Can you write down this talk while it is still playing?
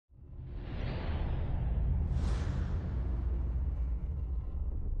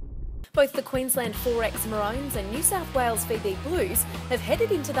Both the Queensland 4X Maroons and New South Wales VB Blues have headed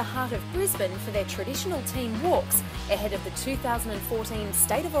into the heart of Brisbane for their traditional team walks ahead of the 2014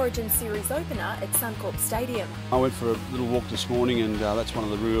 State of Origin Series opener at Suncorp Stadium. I went for a little walk this morning, and that's one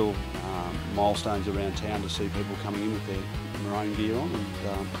of the real milestones around town, to see people coming in with their Maroon gear on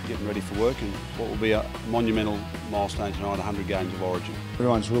and getting ready for work, and what will be a monumental milestone tonight, 100 games of Origin.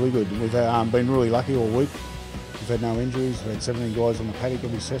 Everyone's really good. We've been really lucky all week. We've had no injuries. We've had 17 guys on the paddock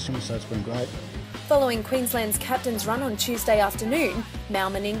every session, so it's been great. Following Queensland's captain's run on Tuesday afternoon,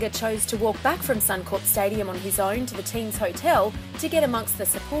 Mal Meninga chose to walk back from Suncorp Stadium on his own to the team's hotel to get amongst the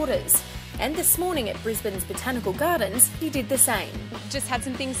supporters. And this morning at Brisbane's Botanical Gardens, he did the same. Just had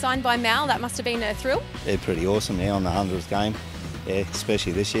some things signed by Mal. That must have been a thrill. They're pretty awesome, yeah, on the 100th game, yeah,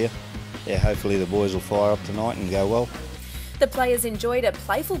 especially this year. Yeah, hopefully the boys will fire up tonight and go well. The players enjoyed a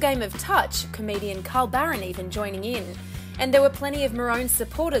playful game of touch, comedian Carl Barron even joining in. And there were plenty of Maroon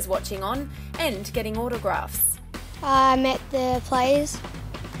supporters watching on and getting autographs. I met the players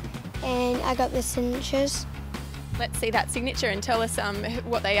and I got the signatures. Let's see that signature and tell us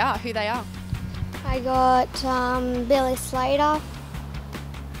what they are, who they are. I got Billy Slater,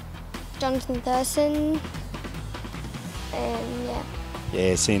 Jonathan Thurston, and yeah.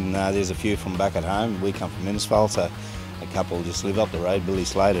 Yeah, there's a few from back at home. We come from Innisfail, so a couple just live up the road, Billy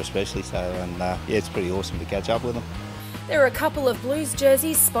Slater especially, so yeah, it's pretty awesome to catch up with them. There were a couple of Blues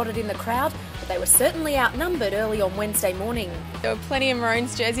jerseys spotted in the crowd, but they were certainly outnumbered early on Wednesday morning. There were plenty of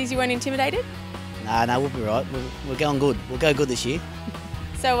Maroons jerseys. You weren't intimidated? No, we'll be right. We're going good. We'll go good this year.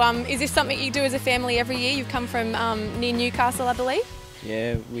 So is this something you do as a family every year? You've come from near Newcastle, I believe?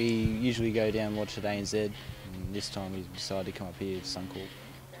 Yeah, we usually go down and watch at ANZ, and this time we decided to come up here to Suncorp.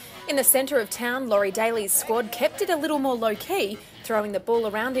 In the centre of town, Laurie Daly's squad kept it a little more low-key, throwing the ball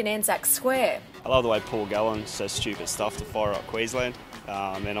around in Anzac Square. I love the way Paul Gallen says stupid stuff to fire up Queensland,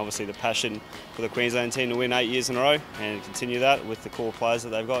 and obviously the passion for the Queensland team to win 8 years in a row and continue that with the core players that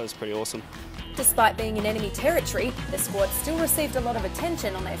they've got is pretty awesome. Despite being in enemy territory, the squad still received a lot of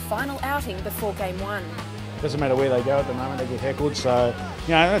attention on their final outing before Game 1. Doesn't matter where they go at the moment, they get heckled, so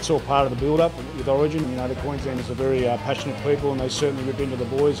that's all part of the build-up with Origin. The Queenslanders are very passionate people, and they certainly rip into the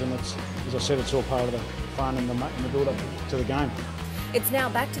boys, and it's, as I said, it's all part of the fun and the build-up to the game. It's now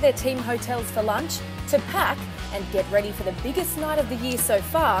back to their team hotels for lunch, to pack and get ready for the biggest night of the year so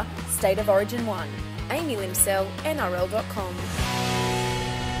far, State of Origin 1. Amy Limsell, NRL.com.